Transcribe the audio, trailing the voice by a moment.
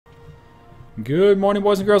Good morning,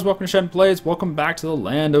 boys and girls. Welcome to Shenplays. Welcome back to the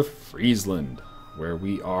land of Friesland, where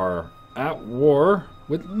we are at war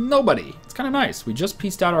with nobody. It's kind of nice. We just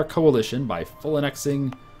pieced out our coalition by full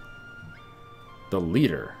annexing the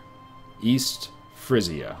leader, East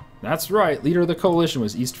Frisia. That's right, leader of the coalition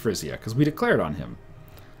was East Frisia, because we declared on him.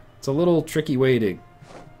 It's a little tricky way to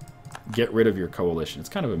get rid of your coalition. It's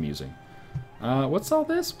kind of amusing. What's all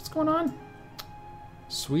this? What's going on?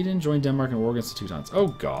 Sweden joined Denmark in war against the Teutons. Oh,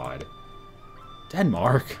 God.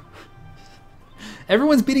 Denmark?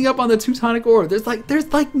 Everyone's beating up on the Teutonic Order.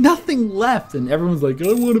 There's like nothing left, and everyone's like,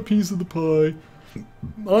 I want a piece of the pie.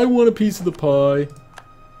 I want a piece of the pie.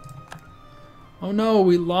 Oh no,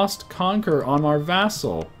 we lost conquer on our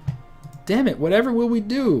vassal. Damn it, whatever will we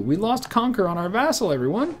do? We lost conquer on our vassal,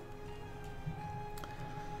 everyone.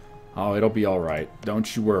 Oh, it'll be alright.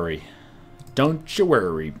 Don't you worry. Don't you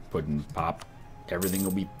worry, Puddin' Pop. Everything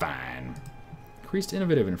will be fine. Increased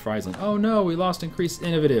innovative in Friesland. Oh no, we lost increased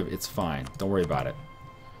innovative. It's fine. Don't worry about it.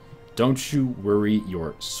 Don't you worry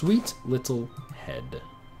your sweet little head.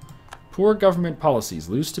 Poor government policies.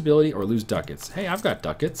 Lose stability or lose ducats. Hey, I've got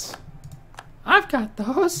ducats. I've got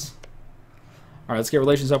those. Alright, let's get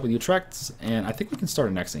relations up with Utrecht, and I think we can start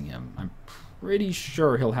annexing him. I'm pretty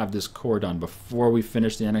sure he'll have this core done before we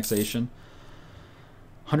finish the annexation.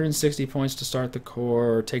 160 points to start the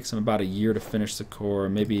core. Takes him about a year to finish the core.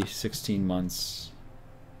 Maybe 16 months.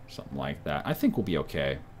 Something like that. I think we'll be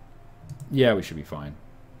okay. Yeah, we should be fine.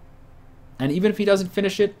 And even if he doesn't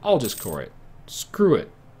finish it, I'll just core it. Screw it.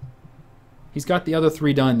 He's got the other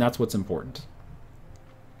 3 done. That's what's important.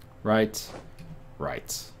 Right?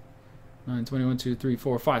 Right. 9, 21, 2, 3,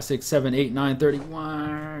 4, 5, 6, 7, 8, 9,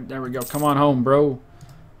 31. There we go. Come on home, bro.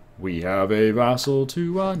 We have a vassal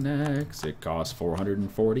to annex. It costs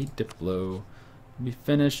 440 diplo. We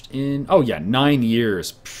finished in... Oh, yeah, 9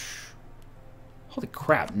 years. Psh. Holy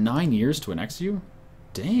crap, 9 years to annex you?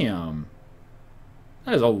 Damn.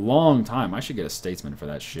 That is a long time. I should get a statesman for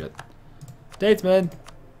that shit. Statesman!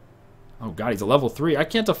 Oh, God, he's a level 3. I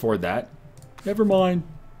can't afford that. Never mind.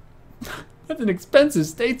 That's an expensive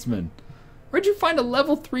statesman. Where'd you find a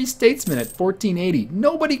level 3 statesman at 1480?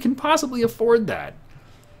 Nobody can possibly afford that.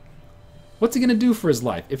 What's he going to do for his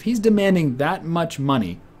life? If he's demanding that much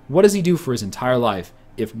money, what does he do for his entire life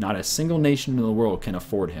if not a single nation in the world can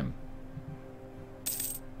afford him?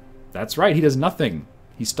 That's right, he does nothing.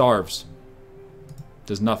 He starves.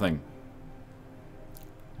 Does nothing.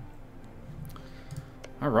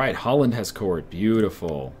 Alright, Holland has cored.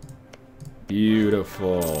 Beautiful.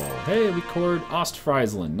 Beautiful. Hey, we cored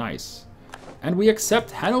Ostfriesland. Nice. And we accept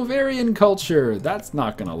Hanoverian culture. That's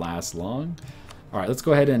not going to last long. Alright, let's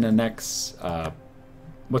go ahead and annex,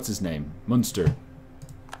 what's his name? Munster.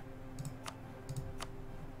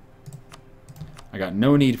 I got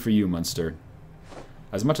no need for you, Munster.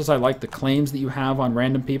 As much as I like the claims that you have on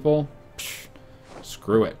random people, psh,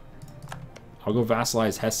 screw it. I'll go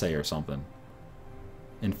vassalize Hesse or something.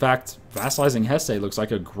 In fact, vassalizing Hesse looks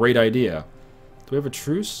like a great idea. Do we have a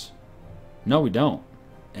truce? No, we don't.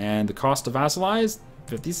 And the cost to vassalize?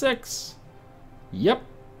 56. Yep.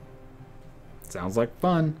 Sounds like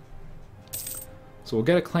fun. So we'll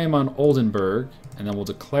get a claim on Oldenburg, and then we'll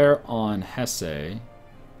declare on Hesse.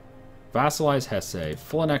 Vassalize Hesse.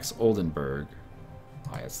 Full annex Oldenburg.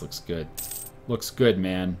 Oh, yeah, this looks good. Looks good,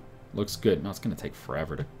 man. Looks good. No, it's going to take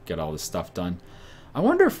forever to get all this stuff done. I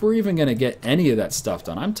wonder if we're even going to get any of that stuff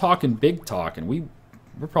done. I'm talking big talk, and we're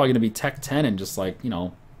probably going to be Tech 10 in just like, you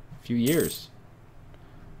know, a few years.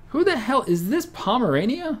 Who the hell is this?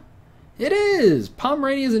 Pomerania? It is!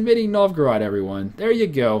 Pomerania is invading Novgorod, everyone. There you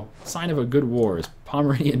go. Sign of a good war is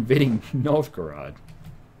Pomerania invading Novgorod.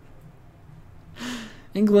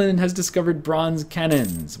 England has discovered bronze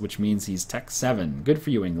cannons, which means he's Tech 7. Good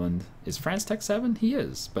for you, England. Is France Tech 7? He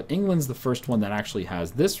is. But England's the first one that actually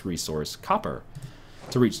has this resource, copper,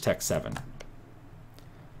 to reach Tech 7.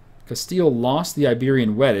 Castile lost the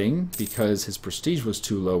Iberian wedding because his prestige was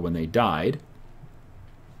too low when they died.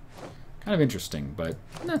 Kind of interesting, but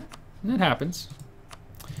it happens.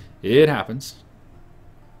 It happens.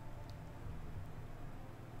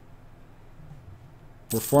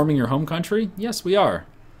 We're forming your home country? Yes, we are.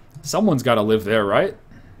 Someone's got to live there, right?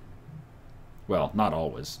 Well, not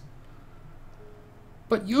always.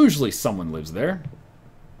 But usually someone lives there.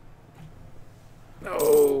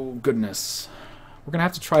 Oh, goodness. We're going to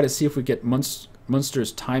have to try to see if we get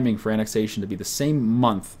Munster's timing for annexation to be the same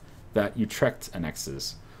month that Utrecht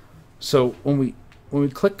annexes. So when we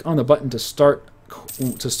click on the button to start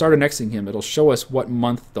annexing him, it'll show us what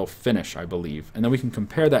month they'll finish, I believe. And then we can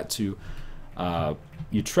compare that to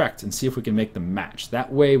Utrecht and see if we can make them match.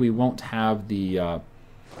 That way we won't have the,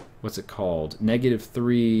 what's it called?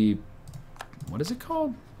 -3 What is it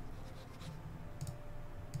called?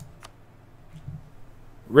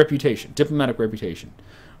 Reputation. Diplomatic reputation.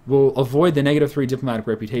 We'll avoid the -3 diplomatic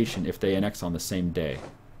reputation if they annex on the same day.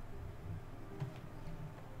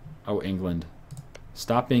 Oh, England.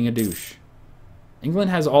 Stop being a douche. England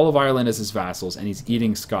has all of Ireland as his vassals, and he's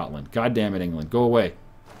eating Scotland. God damn it, England. Go away.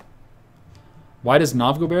 Why does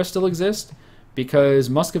Novgorod still exist? Because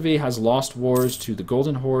Muscovy has lost wars to the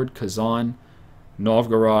Golden Horde, Kazan,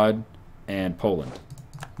 Novgorod, and Poland.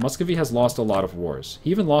 Muscovy has lost a lot of wars.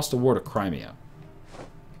 He even lost a war to Crimea.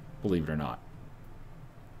 Believe it or not.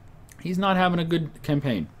 He's not having a good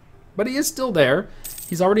campaign. But he is still there.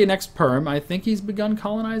 He's already annexed Perm. I think he's begun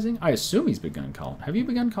colonizing. I assume he's begun colonizing. Have you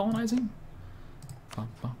begun colonizing? Bum,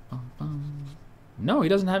 bum, bum, bum. No, he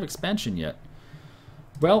doesn't have expansion yet.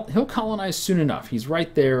 Well, he'll colonize soon enough. He's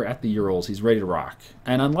right there at the Urals. He's ready to rock.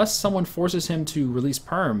 And unless someone forces him to release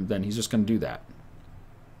Perm, then he's just going to do that.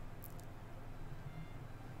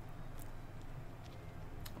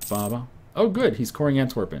 Baba. Oh, good. He's coring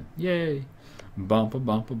Antwerpen. Yay. Bumpa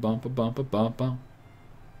bumpa bumpa bumpa bumpa.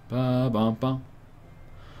 Ba bumpa.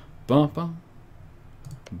 Bumpa.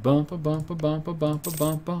 Bumpa bumpa bumpa bumpa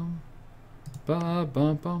bumpa. Ba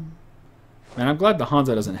bumpa. Man, I'm glad the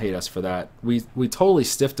Hansa doesn't hate us for that. We totally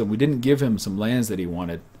stiffed him. We didn't give him some lands that he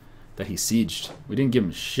wanted, that he sieged. We didn't give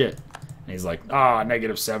him shit. And he's like, ah,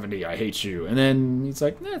 -70, I hate you. And then he's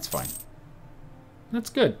like, nah, it's fine. That's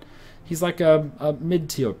good. He's like a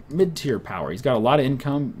mid-tier power. He's got a lot of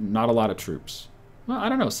income, not a lot of troops. Well, I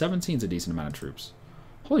don't know. 17's a decent amount of troops.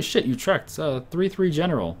 Holy shit, Utrecht. 3-3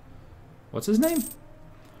 general. What's his name?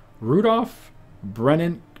 Rudolf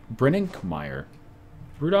Brenninkmeier.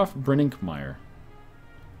 Rudolf Brenninkmeier.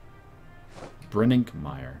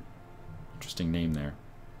 Brenninkmeier. Interesting name there.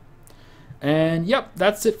 And, yep,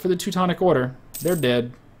 that's it for the Teutonic Order. They're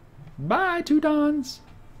dead. Bye, Teutons!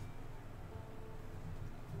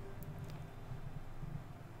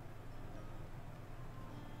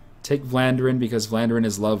 Take Vlaanderen because Vlaanderen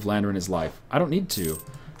is love, Vlaanderen is life. I don't need to.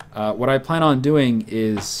 What I plan on doing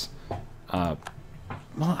is... well,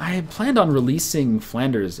 I had planned on releasing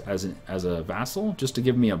Flanders as a vassal, just to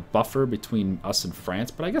give me a buffer between us and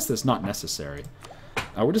France, but I guess that's not necessary.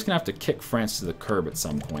 We're just going to have to kick France to the curb at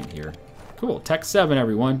some point here. Cool. Tech 7,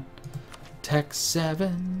 everyone. Tech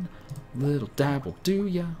 7. Little dab will do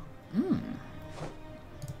ya.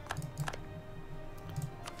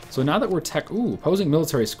 So now that we're tech... Ooh, opposing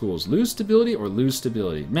military schools. Lose stability or lose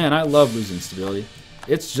stability? Man, I love losing stability.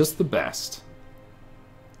 It's just the best.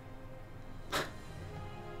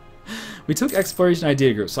 We took exploration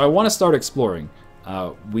idea group, so I want to start exploring.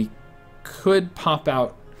 We could pop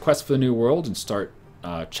out Quest for the New World and start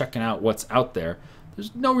checking out what's out there.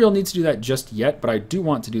 There's no real need to do that just yet, but I do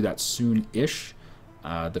want to do that soon-ish.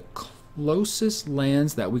 The closest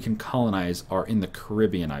lands that we can colonize are in the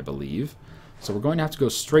Caribbean, I believe. So we're going to have to go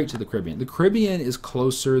straight to the Caribbean. The Caribbean is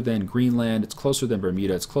closer than Greenland, it's closer than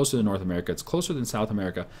Bermuda, it's closer than North America, it's closer than South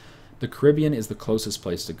America. The Caribbean is the closest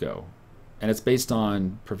place to go. And it's based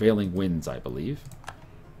on prevailing winds, I believe.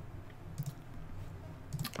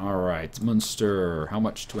 Alright, Munster. How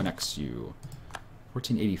much to annex you?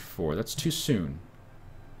 1484. That's too soon.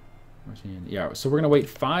 14, yeah, so we're going to wait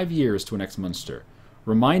 5 years to annex Munster.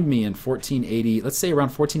 Remind me in 1480, let's say around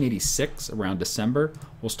 1486, around December,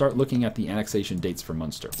 we'll start looking at the annexation dates for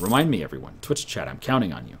Munster. Remind me, everyone. Twitch chat, I'm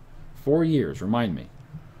counting on you. 4 years, remind me.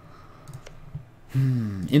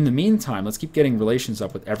 In the meantime, let's keep getting relations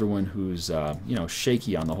up with everyone who's, you know,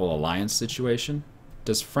 shaky on the whole alliance situation.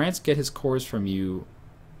 Does France get his cores from you?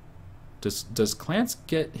 Does Clance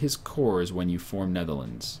get his cores when you form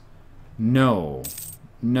Netherlands? No.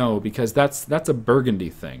 No, because that's a Burgundy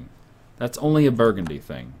thing. That's only a Burgundy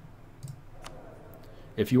thing.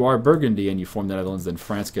 If you are Burgundy and you form the Netherlands, then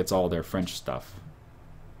France gets all their French stuff.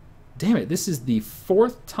 Damn it, this is the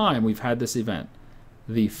 4th time we've had this event.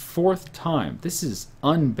 The 4th time. This is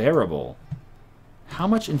unbearable. How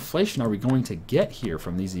much inflation are we going to get here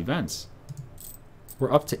from these events?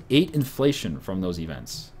 We're up to 8 inflation from those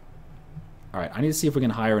events. Alright, I need to see if we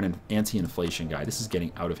can hire an anti-inflation guy. This is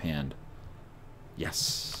getting out of hand.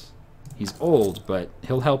 Yes. He's old, but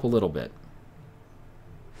he'll help a little bit.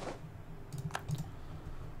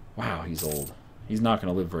 Wow, he's old. He's not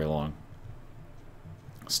going to live very long.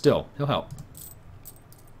 Still, he'll help.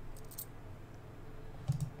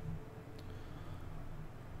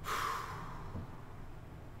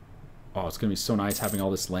 Oh, it's going to be so nice having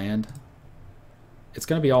all this land. It's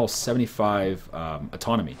going to be all 75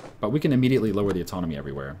 autonomy, but we can immediately lower the autonomy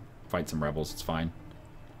everywhere. Fight some rebels, it's fine.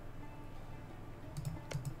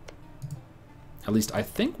 At least I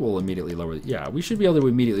think we'll immediately lower... Yeah, we should be able to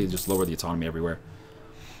immediately just lower the autonomy everywhere.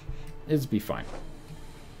 It'd be fine.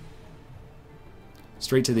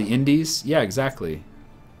 Straight to the Indies? Yeah, exactly.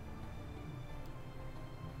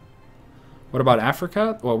 What about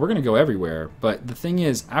Africa? Well, we're gonna go everywhere, but the thing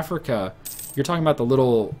is, Africa, you're talking about the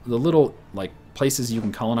little like places you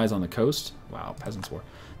can colonize on the coast. Wow, Peasants' War.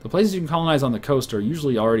 The places you can colonize on the coast are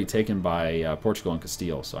usually already taken by Portugal and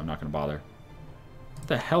Castile, so I'm not gonna bother. What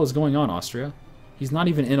the hell is going on, Austria? He's not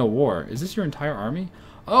even in a war. Is this your entire army?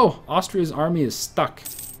 Oh, Austria's army is stuck.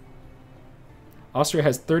 Austria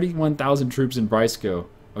has 31,000 troops in Breisgau,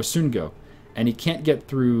 or Sundgau, and he can't get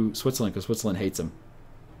through Switzerland because Switzerland hates him.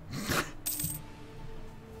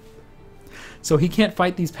 So he can't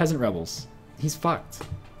fight these peasant rebels. He's fucked.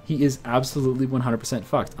 He is absolutely 100%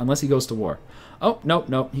 fucked, unless he goes to war. Oh, nope,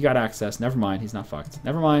 nope, he got access. Never mind, he's not fucked.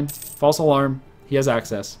 Never mind. False alarm. He has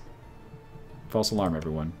access. False alarm,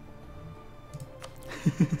 everyone.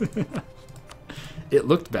 It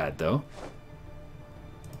looked bad, though.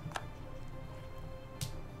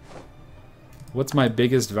 What's my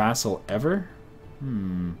biggest vassal ever?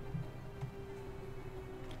 I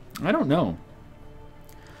don't know.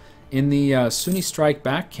 In the Sunni Strike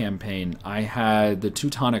Back campaign, I had the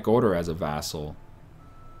Teutonic Order as a vassal.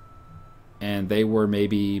 And they were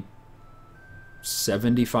maybe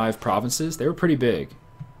 75 provinces. They were pretty big.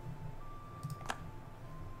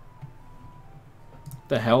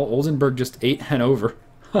 The hell? Oldenburg just ate Hanover.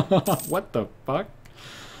 What the fuck?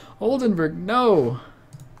 Oldenburg, no!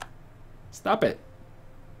 Stop it.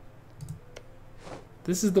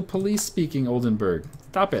 This is the police speaking, Oldenburg.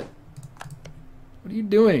 Stop it. What are you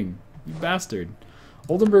doing, you bastard?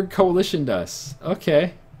 Oldenburg coalitioned us.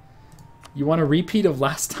 Okay. You want a repeat of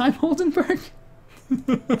last time, Oldenburg?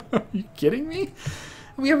 Are you kidding me?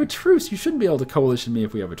 We have a truce. You shouldn't be able to coalition me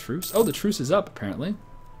if we have a truce. Oh, the truce is up, apparently.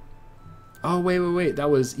 Oh, wait. That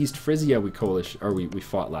was East Frisia we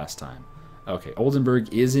fought last time. Okay,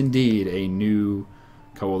 Oldenburg is indeed a new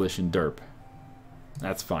coalition derp.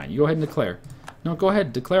 That's fine. You go ahead and declare. No, go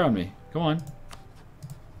ahead. Declare on me. Go on.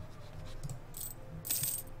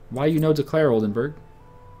 Why you no declare, Oldenburg?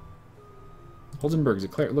 Oldenburg,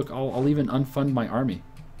 declare. Look, I'll even unfund my army.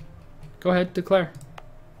 Go ahead, declare.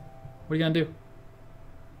 What are you gonna do?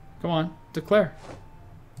 Go on, declare.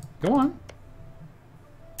 Go on.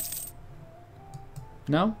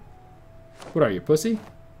 No? What are you, pussy?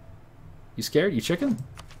 You scared? You chicken?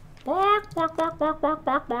 Bark, bark, bark, bark, bark,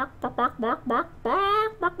 bark, bark, bark, bark, bark, bark,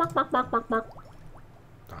 bark, bark, bark, bark, bark, bark, bark.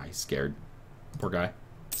 Ah, he's scared. Poor guy.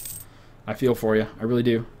 I feel for you. I really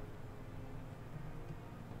do.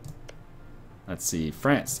 Let's see.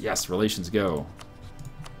 France. Yes, relations go.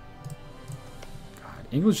 God,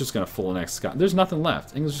 England's just going to full annex Scotland. There's nothing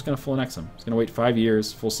left. England's just going to full annex them. It's going to wait 5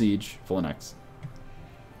 years, full siege, full annex.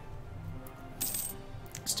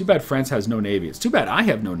 It's too bad France has no navy. It's too bad I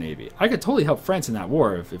have no navy. I could totally help France in that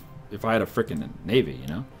war if I had a frickin' navy, you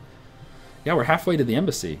know? Yeah, we're halfway to the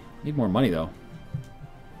embassy. Need more money, though.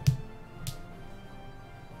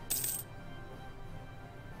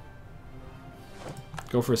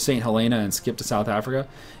 Go for St. Helena and skip to South Africa.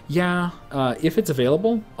 Yeah, if it's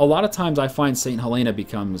available. A lot of times I find St. Helena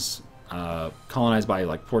becomes colonized by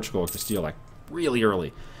like Portugal or Castile like really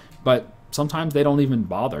early. But sometimes they don't even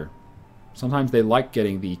bother. Sometimes they like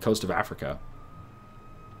getting the coast of Africa.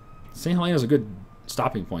 St. Helena is a good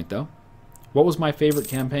stopping point though. What was my favorite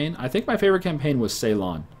campaign? I think my favorite campaign was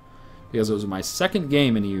Ceylon. Because it was my second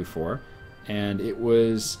game in EU4. And it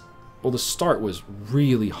was, well, the start was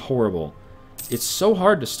really horrible. It's so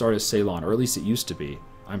hard to start as Ceylon, or at least it used to be.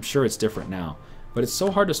 I'm sure it's different now. But it's so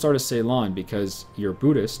hard to start as Ceylon because you're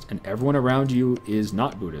Buddhist and everyone around you is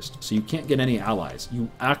not Buddhist. So you can't get any allies. You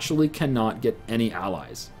actually cannot get any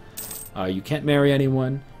allies. You can't marry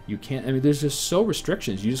anyone. You can't, I mean, there's just so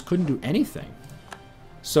restrictions. You just couldn't do anything.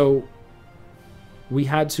 So we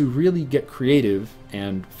had to really get creative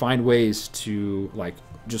and find ways to like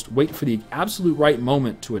just wait for the absolute right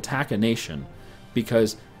moment to attack a nation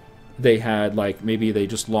because they had like maybe they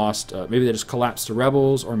just lost maybe they just collapsed to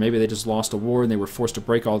rebels, or maybe they just lost a war and they were forced to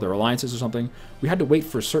break all their alliances or something. We had to wait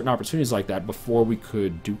for certain opportunities like that before we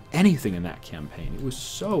could do anything in that campaign. It was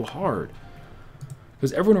so hard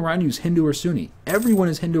because everyone around you is Hindu or Sunni. Everyone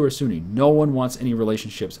is Hindu or Sunni. No one wants any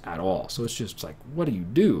relationships at all. So it's just like, what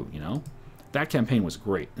do, you know? That campaign was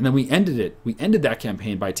great. And then we ended that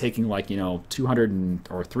campaign by taking like, 200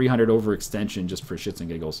 or 300 overextension just for shits and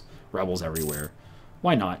giggles. Rebels everywhere.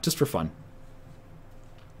 Why not? Just for fun.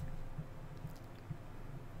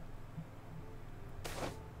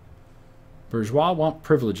 Bourgeois want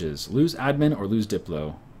privileges. Lose admin or lose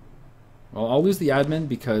Diplo. Well, I'll lose the admin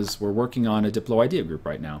because we're working on a Diplo idea group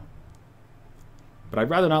right now. But I'd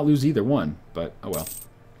rather not lose either one, but oh well.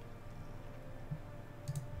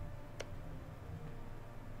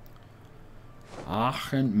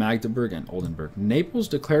 Aachen, Magdeburg, and Oldenburg. Naples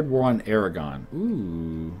declared war on Aragon.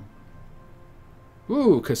 Ooh.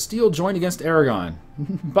 Ooh, Castile joined against Aragon.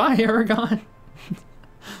 Bye, Aragon.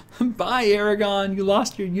 Bye, Aragon. You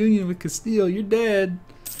lost your union with Castile. You're dead.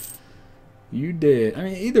 You dead. I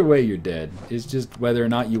mean, either way, you're dead. It's just whether or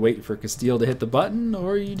not you wait for Castile to hit the button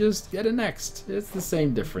or you just get annexed. It's the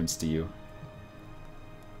same difference to you.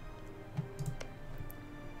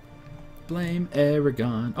 Blame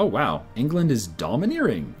Aragon. Oh, wow. England is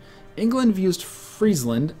domineering. England views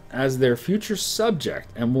Friesland as their future subject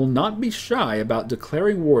and will not be shy about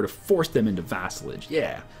declaring war to force them into vassalage.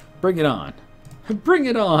 Yeah, bring it on. Bring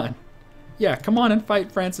it on. Yeah, come on and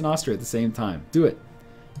fight France and Austria at the same time. Do it.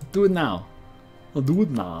 Do it now. I'll do it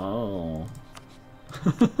now.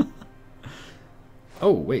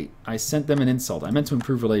 Oh, wait. I sent them an insult. I meant to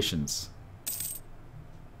improve relations.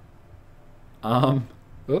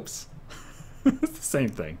 Oops. It's the same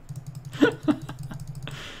thing.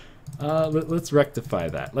 Let's rectify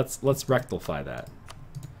that. Let's rectify that.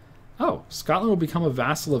 Oh, Scotland will become a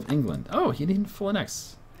vassal of England. Oh, he didn't full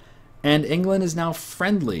annex. And England is now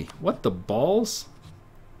friendly. What the balls?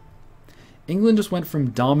 England just went from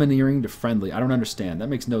domineering to friendly. I don't understand. That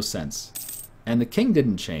makes no sense. And the king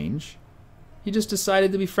didn't change. He just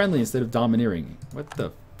decided to be friendly instead of domineering. What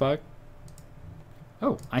the fuck?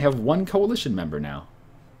 Oh, I have one coalition member now.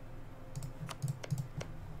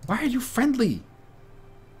 Why are you friendly?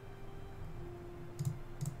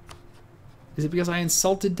 Is it because I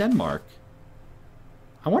insulted Denmark?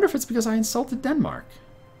 I wonder if it's because I insulted Denmark.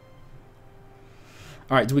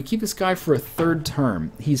 All right, do we keep this guy for a third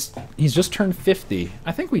term? He's just turned 50.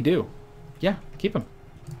 I think we do. Yeah, keep him.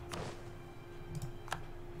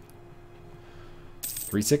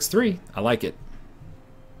 363. I like it.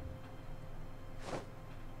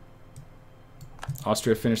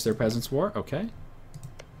 Austria finished their Peasants' War. Okay.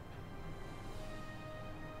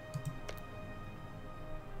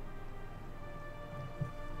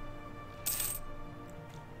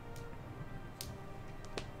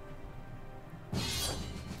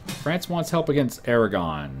 France wants help against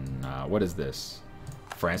Aragon. What is this?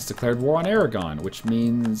 France declared war on Aragon, which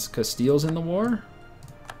means Castile's in the war?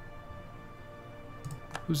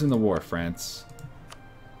 Who's in the war, France?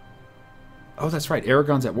 Oh, that's right.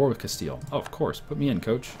 Aragon's at war with Castile. Oh, of course. Put me in,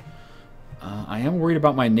 coach. I am worried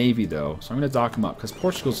about my navy, though, so I'm going to dock him up, because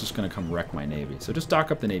Portugal's just going to come wreck my navy. So just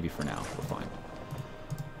dock up the navy for now. We're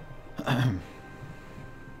fine.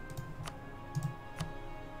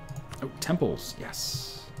 Oh, temples.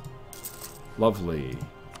 Yes. Lovely.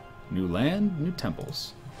 New land, new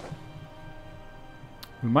temples.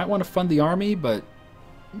 We might want to fund the army, but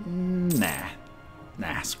nah.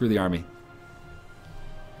 Nah, screw the army.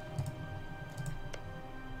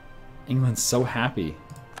 England's so happy.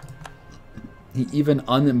 He even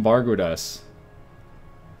unembargoed us.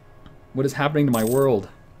 What is happening to my world?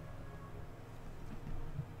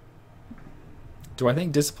 Do I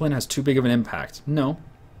think discipline has too big of an impact? No.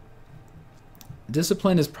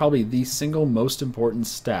 Discipline is probably the single most important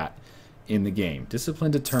stat in the game.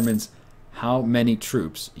 Discipline determines how many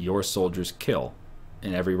troops your soldiers kill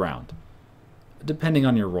in every round, depending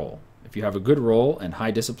on your role. If you have a good role and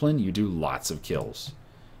high discipline, you do lots of kills.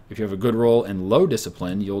 If you have a good role and low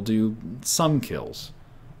discipline, you'll do some kills.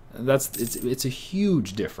 It's a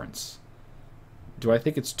huge difference. Do I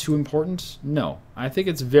think it's too important? No. I think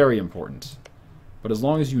it's very important. But as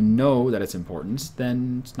long as you know that it's important,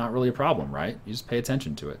 then it's not really a problem, right? You just pay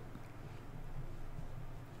attention to it.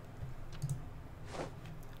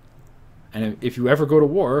 And if you ever go to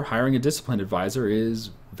war, hiring a discipline advisor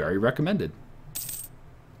is very recommended.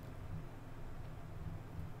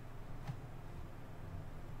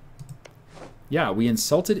 Yeah, we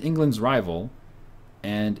insulted England's rival,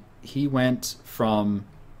 and he went from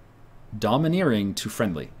domineering to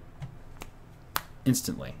friendly.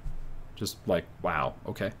 Instantly. Just like, wow,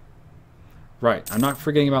 okay. Right, I'm not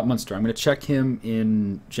forgetting about Munster. I'm going to check him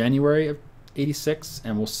in January of 86,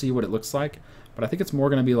 and we'll see what it looks like. But I think it's more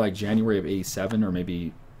going to be like January of 87, or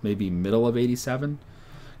maybe middle of 87.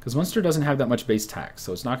 Because Munster doesn't have that much base tax,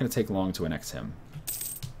 so it's not going to take long to annex him.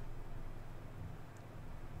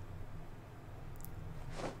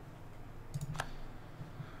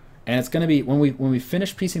 And it's going to be, when we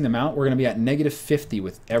finish piecing them out, we're going to be at -50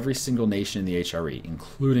 with every single nation in the HRE,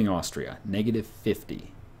 including Austria.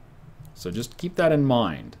 -50. So just keep that in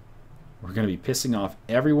mind. We're going to be pissing off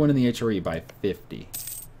everyone in the HRE by 50.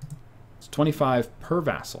 It's 25 per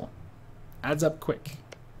vassal. Adds up quick.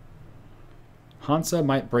 Hansa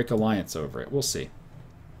might break alliance over it. We'll see.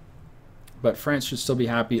 But France should still be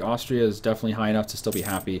happy. Austria is definitely high enough to still be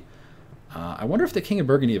happy. I wonder if the King of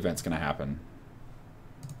Burgundy event's going to happen.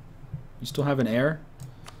 You still have an heir?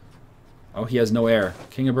 Oh, he has no heir.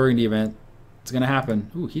 King of Burgundy event. It's going to happen.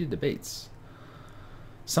 Ooh, heated debates.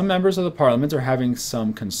 Some members of the parliament are having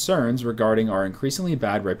some concerns regarding our increasingly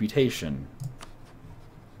bad reputation.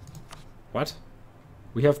 What?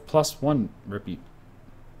 We have +1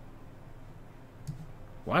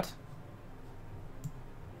 What?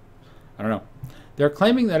 I don't know. They're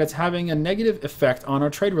claiming that it's having a negative effect on our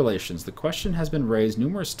trade relations. The question has been raised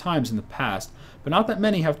numerous times in the past, but not that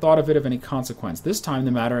many have thought of it of any consequence. This time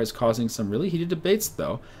the matter is causing some really heated debates,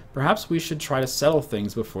 though. Perhaps we should try to settle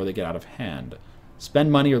things before they get out of hand.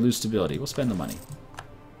 Spend money or lose stability. We'll spend the money.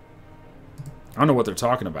 I don't know what they're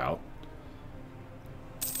talking about.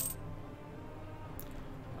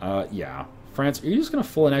 Yeah. France, are you just going to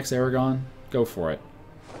full annex Aragon? Go for it.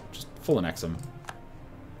 Just full annex them.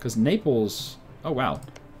 Because Naples... Oh, wow.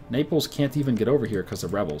 Naples can't even get over here because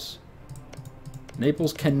of rebels.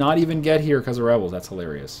 Naples cannot even get here because of rebels. That's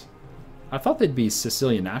hilarious. I thought they'd be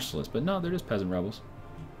Sicilian nationalists, but no, they're just peasant rebels.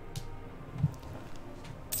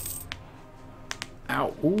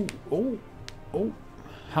 Ow. Ooh. Oh. Oh.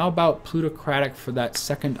 How about plutocratic for that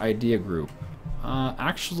second idea group?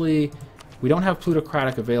 Actually, we don't have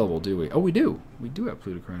plutocratic available, do we? Oh, we do. We do have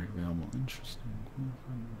plutocratic available. Interesting.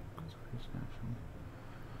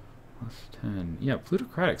 +10. Yeah,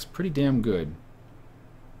 plutocratic's pretty damn good.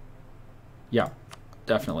 Yeah,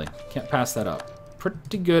 definitely. Can't pass that up.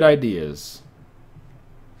 Pretty good ideas.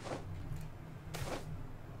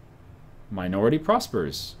 Minority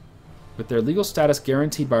prospers. With their legal status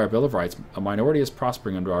guaranteed by our Bill of Rights, a minority is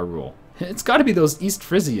prospering under our rule. It's got to be those East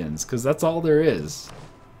Frisians, because that's all there is.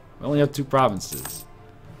 We only have 2 provinces.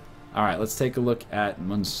 Alright, let's take a look at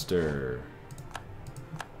Munster.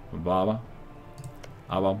 Baba.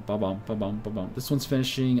 This one's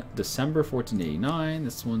finishing December 1489.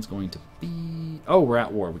 This one's going to be... Oh, we're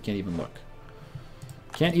at war. We can't even look.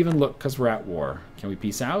 Can't even look because we're at war. Can we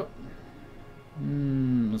peace out?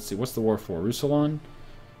 Let's see. What's the war for? Roussillon?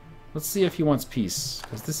 Let's see if he wants peace,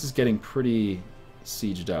 because this is getting pretty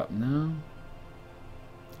sieged up. No?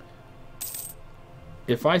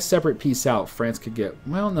 If I separate peace out, France could get...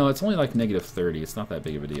 Well, no, it's only like -30. It's not that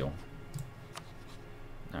big of a deal.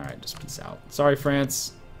 Alright, just peace out. Sorry,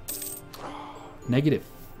 France. Negative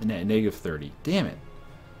 30. Damn it.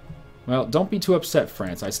 Well, don't be too upset,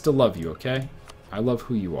 France. I still love you, okay? I love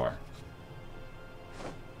who you are.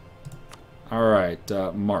 Alright,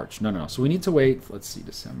 March. No. So we need to wait. Let's see,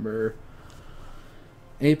 December,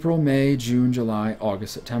 April, May, June, July,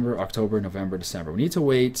 August, September, October, November, December. We need to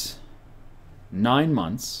wait 9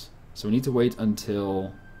 months. So we need to wait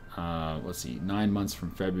until, let's see, 9 months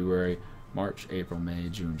from February. March, April, May,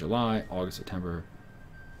 June, July, August, September,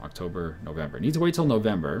 October, November. Need to wait till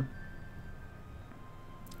November.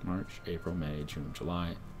 March, April, May, June,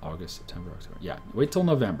 July, August, September, October. Yeah, wait till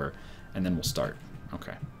November, and then we'll start.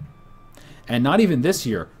 Okay. And not even this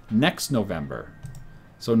year, next November.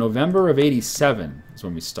 So November of 87 is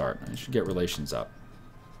when we start. I should get relations up.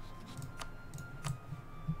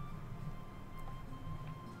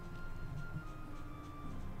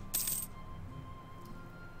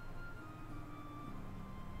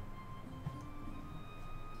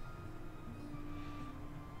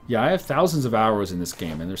 Yeah, I have thousands of hours in this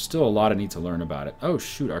game, and there's still a lot I need to learn about it. Oh,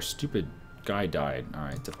 shoot, our stupid guy died.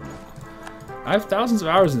 Alright, diplomat. I have thousands of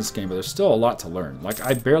hours in this game, but there's still a lot to learn. Like,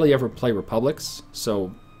 I barely ever play Republics,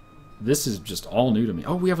 so this is just all new to me.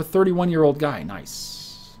 Oh, we have a 31-year-old guy.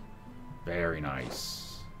 Nice. Very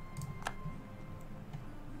nice.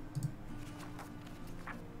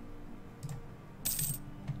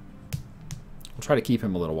 We'll try to keep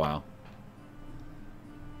him a little while.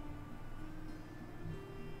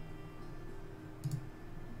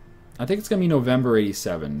 I think it's going to be November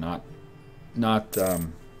 87, not, yeah,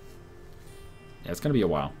 it's going to be a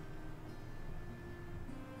while.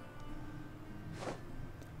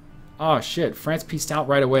 Oh, shit, France pieced out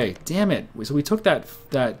right away. Damn it. So we took that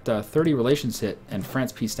 30 relations hit, and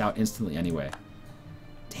France pieced out instantly anyway.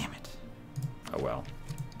 Damn it. Oh, well.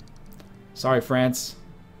 Sorry, France.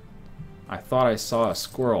 I thought I saw a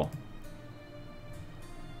squirrel.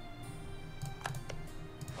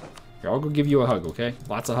 Here, I'll go give you a hug, okay?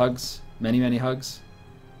 Lots of hugs. Many, many hugs.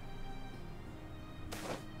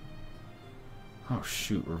 Oh,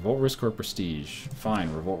 shoot. Revolt risk or prestige?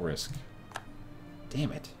 Fine, revolt risk.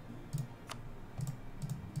 Damn it.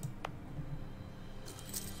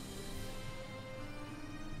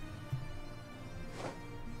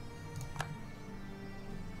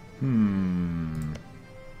 Hmm.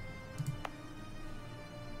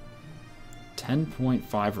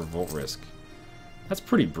 10.5 revolt risk. That's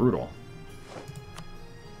pretty brutal.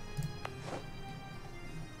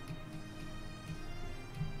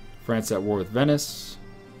 France at war with Venice.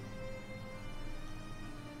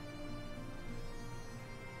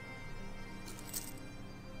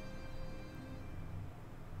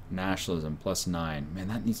 Nationalism +9. Man,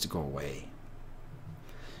 that needs to go away.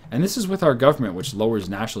 And this is with our government, which lowers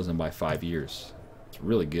nationalism by 5 years. It's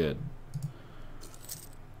really good.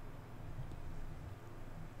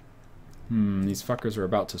 These fuckers are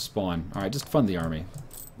about to spawn. Alright, just fund the army.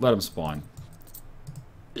 Let them spawn.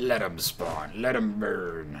 Let them spawn. Let them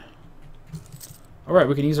burn. Alright,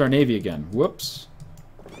 we can use our navy again. Whoops.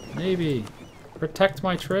 Navy. Protect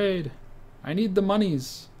my trade. I need the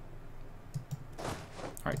monies.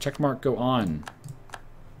 Alright, checkmark, go on.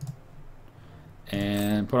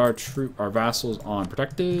 And put our vassals on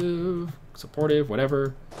protective, supportive,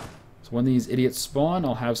 whatever. So when these idiots spawn,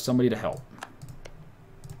 I'll have somebody to help.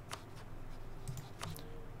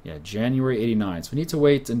 Yeah, January 89. So we need to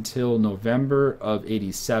wait until November of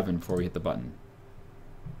 87 before we hit the button.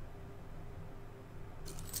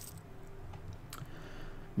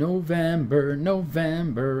 November,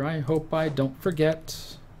 November, I hope I don't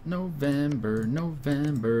forget. November,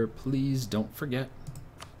 November, please don't forget.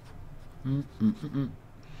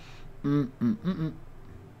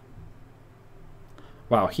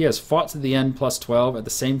 Wow, he has fought to the end +12 at the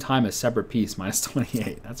same time as separate peace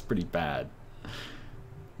 -28. That's pretty bad.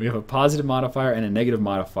 We have a positive modifier and a negative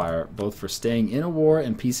modifier, both for staying in a war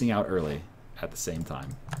and piecing out early at the same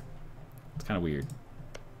time. It's kind of weird.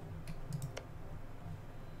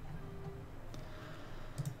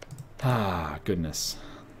 Ah, goodness.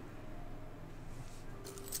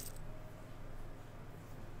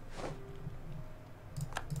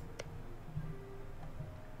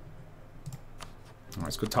 Alright,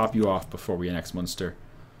 let's go top you off before we annex Munster.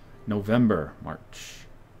 November, March.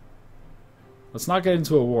 Let's not get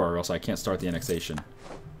into a war or else I can't start the annexation.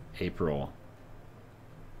 April.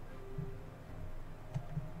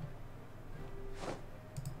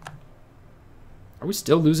 Are we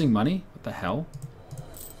still losing money? What the hell?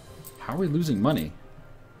 How are we losing money?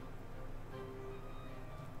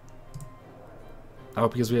 Oh,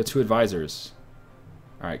 because we have 2 advisors.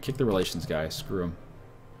 Alright, kick the relations guy. Screw him.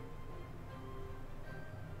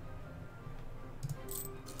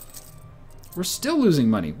 We're still losing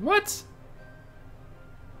money. What?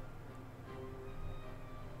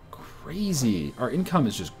 Crazy. Our income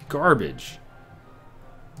is just garbage.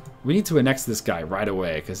 We need to annex this guy right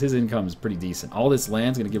away because his income is pretty decent. All this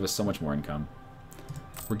land's going to give us so much more income.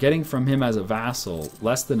 We're getting from him as a vassal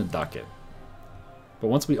less than a ducat. But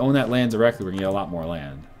once we own that land directly, we're going to get a lot more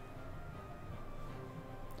land.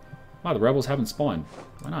 Wow, the rebels haven't spawned.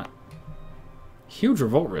 Why not? Huge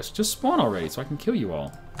revolt risk. Just spawn already so I can kill you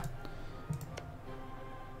all.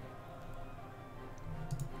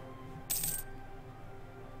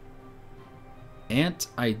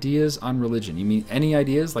 Ideas on religion. You mean any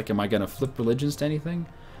ideas? Like, am I going to flip religions to anything?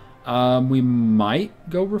 We might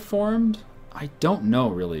go reformed. I don't know,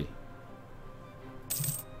 really.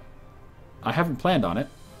 I haven't planned on it.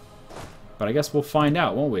 But I guess we'll find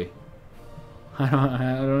out, won't we? I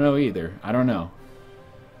don't know either. I don't know.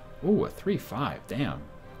 Ooh, a 3-5. Damn.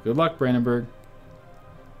 Good luck, Brandenburg.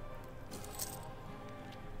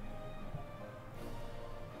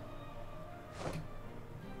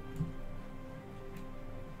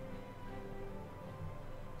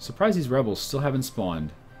 Surprised these rebels still haven't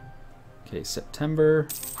spawned. Okay, September,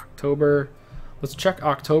 October. Let's check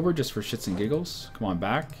October just for shits and giggles. Come on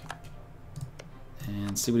back.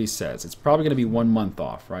 And see what he says. It's probably going to be 1 month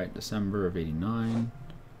off, right? December of 89.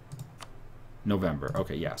 November.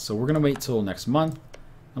 Okay, yeah. So we're going to wait till next month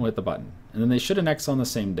and we'll hit the button. And then they should annex on the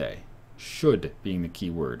same day. Should being the key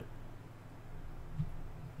word.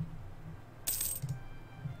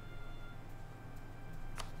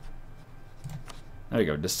 There you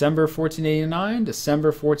go. December 1489.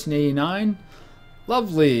 December 1489.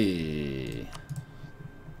 Lovely.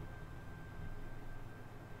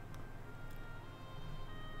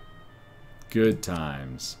 Good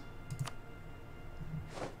times.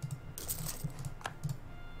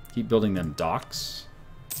 Keep building them docks.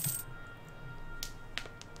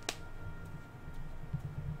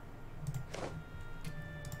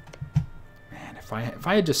 Man, if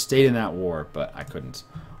I had just stayed in that war, but I couldn't.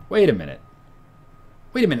 Wait a minute.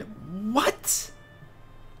 Wait a minute. What?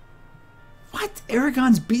 What?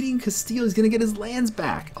 Aragon's beating Castile. He's going to get his lands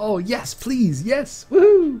back. Oh, yes, please. Yes.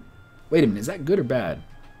 Woohoo. Wait a minute. Is that good or bad?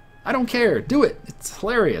 I don't care. Do it. It's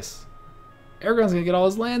hilarious. Aragon's going to get all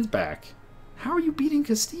his lands back. How are you beating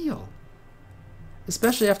Castile?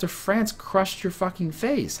 Especially after France crushed your fucking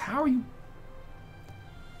face. How are you...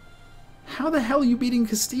 How the hell are you beating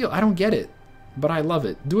Castile? I don't get it. But I love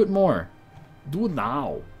it. Do it more. Do it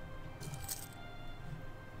now.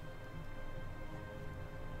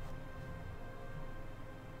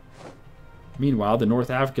 Meanwhile, the North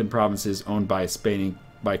African provinces owned by Spain,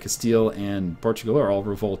 by Castile and Portugal are all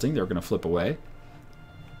revolting. They're going to flip away.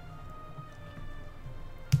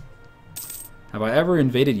 Have I ever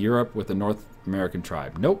invaded Europe with a North American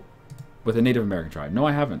tribe? Nope. With a Native American tribe? No,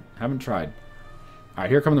 I haven't. Haven't tried. Alright,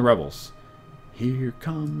 here come the rebels. Here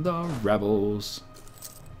come the rebels.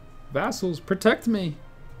 Vassals, protect me.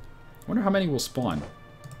 Wonder how many will spawn.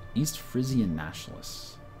 East Frisian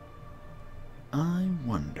nationalists. I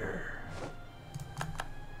wonder.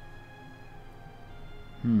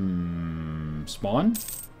 Spawn?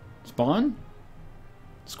 Spawn?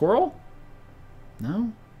 Squirrel?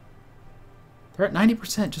 No? They're at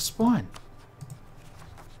 90%. Just spawn.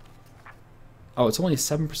 Oh, it's only a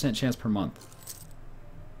 7% chance per month.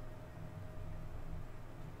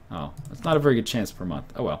 Oh, that's not a very good chance per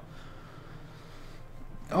month. Oh, well.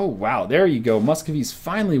 Oh, wow. There you go. Muscovy's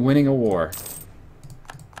finally winning a war.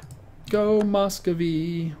 Go,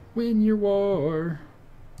 Muscovy. Win your war.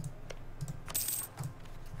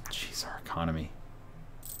 Jeez, our economy.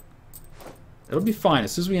 It'll be fine.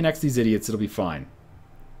 As soon as we annex these idiots, it'll be fine.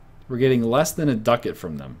 We're getting less than a ducat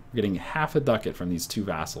from them. We're getting half a ducat from these two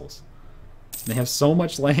vassals. They have so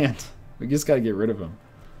much land. We just got to get rid of them.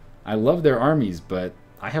 I love their armies, but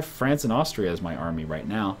I have France and Austria as my army right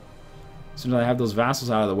now. As soon as I have those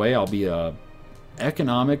vassals out of the way, I'll be a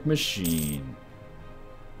economic machine.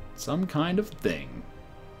 Some kind of thing.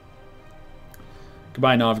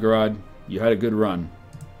 Goodbye, Novgorod. You had a good run.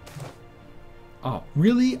 Oh,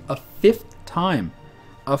 really? A fifth time?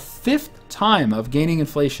 A fifth time of gaining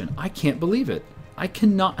inflation. I can't believe it. I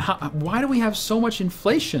cannot... why do we have so much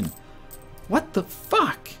inflation? What the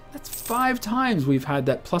fuck? That's 5 times we've had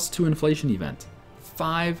that +2 inflation event.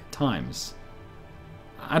 5 times.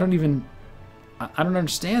 I don't even... I don't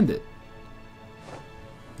understand it.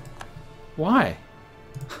 Why?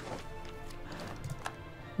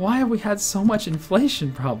 Why have we had so much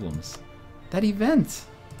inflation problems? That event.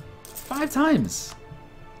 5 times.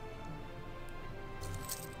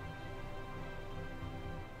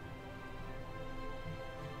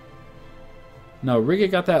 No, Riga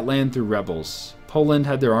got that land through rebels. Poland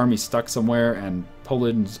had their army stuck somewhere, and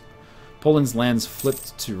Poland's lands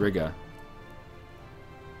flipped to Riga.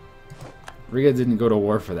 Riga didn't go to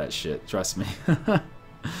war for that shit, trust me.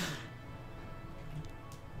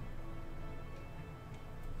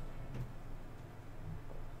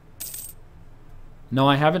 No,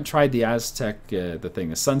 I haven't tried the Aztec, the thing.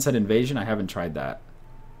 The Sunset Invasion, I haven't tried that.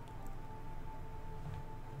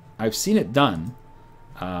 I've seen it done.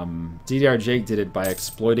 DDR Jake did it by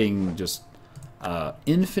exploiting just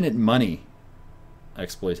infinite money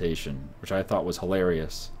exploitation, which I thought was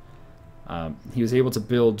hilarious. He was able to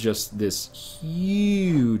build just this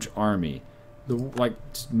huge army, like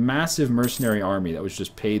massive mercenary army that was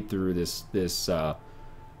just paid through this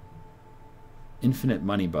infinite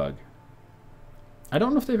money bug. I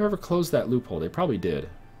don't know if they've ever closed that loophole. They probably did.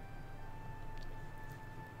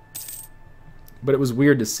 But it was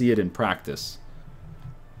weird to see it in practice.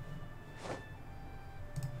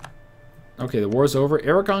 Okay, the war's over.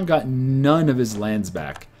 Aragon got none of his lands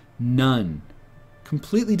back. None.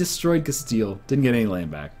 Completely destroyed Castile. Didn't get any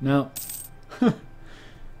land back. No.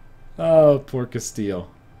 Oh, poor Castile.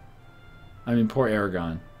 I mean, poor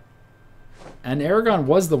Aragon. And Aragon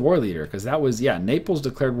was the war leader, because that was, yeah, Naples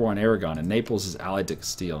declared war on Aragon, and Naples is allied to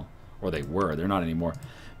Castile. Or they were. They're not anymore.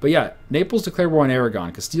 But yeah, Naples declared war on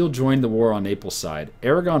Aragon. Castile joined the war on Naples' side.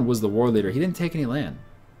 Aragon was the war leader. He didn't take any land.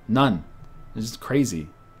 None. It's just crazy.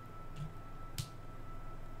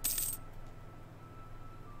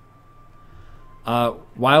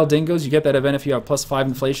 Wild Dingoes, you get that event if you have +5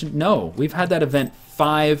 inflation? No, we've had that event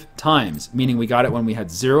 5 times, meaning we got it when we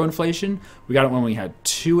had 0 inflation, we got it when we had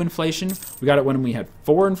 2 inflation, we got it when we had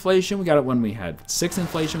 4 inflation, we got it when we had 6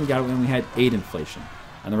 inflation, we got it when we had 8 inflation,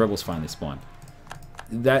 and the rebels finally spawned.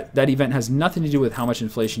 That event has nothing to do with how much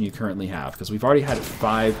inflation you currently have, because we've already had it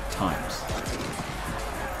 5 times.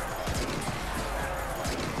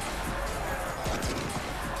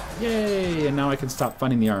 Yay, and now I can stop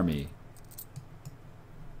funding the army.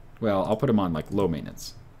 Well, I'll put them on, like, low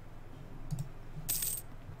maintenance.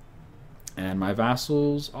 And my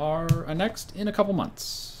vassals are annexed in a couple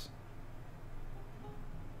months.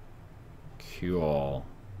 Cool.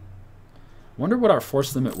 Wonder what our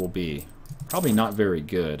force limit will be. Probably not very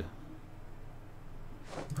good.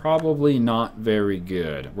 Probably not very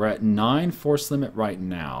good. We're at 9 force limit right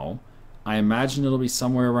now. I imagine it'll be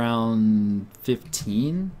somewhere around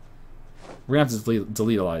 15. We're going to have to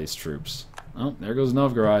delete a lot of these troops. Oh, there goes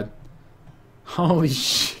Novgorod. Holy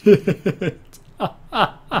shit.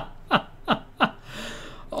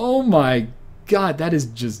 Oh my god, that is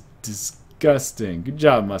just disgusting. Good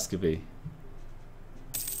job, Muscovy.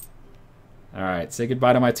 Alright, say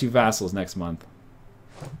goodbye to my 2 vassals next month.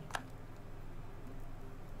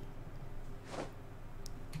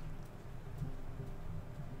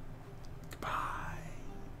 Goodbye.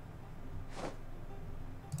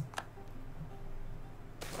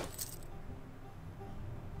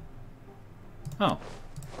 Oh.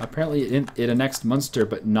 Apparently it annexed Munster,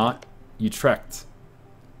 but not Utrecht.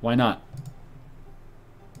 Why not?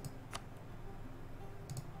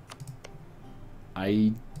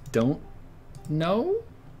 I don't know.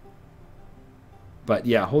 But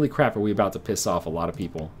yeah, holy crap, are we about to piss off a lot of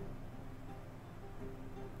people.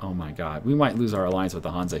 Oh my god. We might lose our alliance with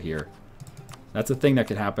the Hansa here. That's a thing that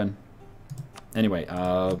could happen. Anyway,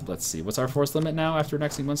 let's see. What's our force limit now after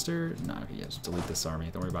annexing Munster? No, yes, delete this army.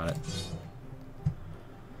 Don't worry about it.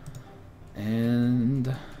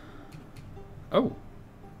 And... oh.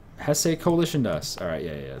 Hesse coalitioned us. Alright,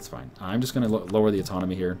 yeah, that's fine. I'm just going to lower the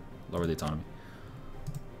autonomy here. Lower the autonomy.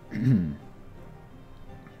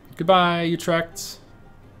 Goodbye, Utrecht.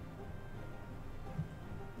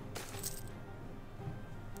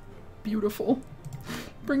 Beautiful.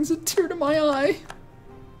 Brings a tear to my eye.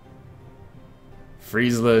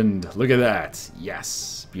 Friesland. Look at that.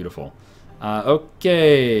 Yes. Beautiful.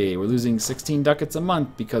 Okay. We're losing 16 ducats a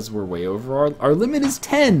month because we're way over our limit is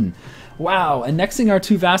 10. Wow. Annexing our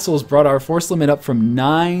 2 vassals brought our force limit up from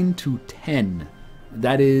 9 to 10.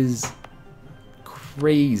 That is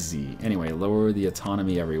crazy. Anyway, lower the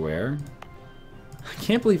autonomy everywhere. I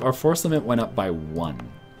can't believe our force limit went up by 1.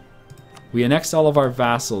 We annexed all of our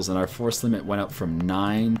vassals and our force limit went up from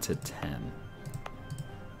 9 to 10.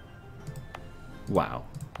 Wow,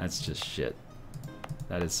 that's just shit.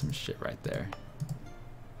 That is some shit right there.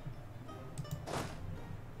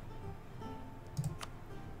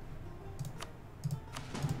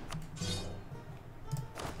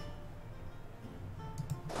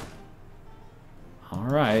 All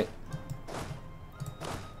right.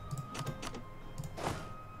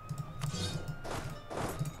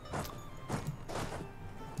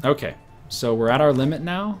 Okay, so we're at our limit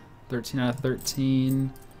now. 13 out of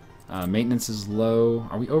 13. Maintenance is low.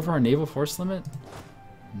 Are we over our naval force limit?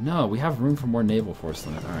 No, we have room for more naval force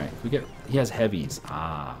limit. All right, we get. He has heavies.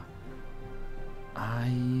 Ah.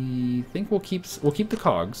 I think we'll keep the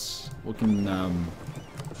cogs. We can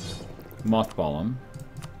mothball them.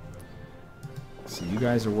 So you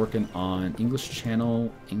guys are working on English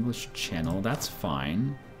Channel. English Channel. That's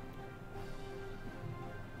fine.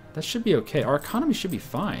 That should be okay. Our economy should be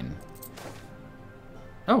fine.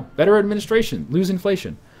 Oh, better administration. Lose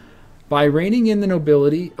inflation. By reining in the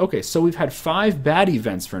nobility... okay, so we've had 5 bad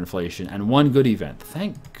events for inflation and 1 good event.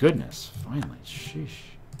 Thank goodness. Finally.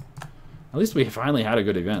 Sheesh. At least we finally had a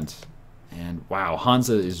good event. And wow,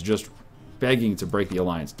 Hansa is just begging to break the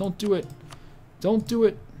alliance. Don't do it. Don't do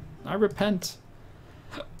it. I repent.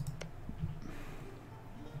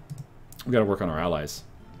 We gotta work on our allies.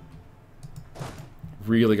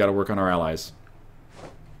 Really gotta work on our allies.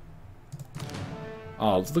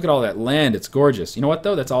 Oh, let's look at all that land. It's gorgeous. You know what,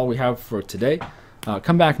 though? That's all we have for today.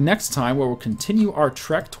 Come back next time where we'll continue our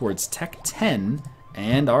trek towards Tech 10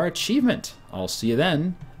 and our achievement. I'll see you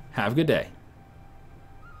then. Have a good day.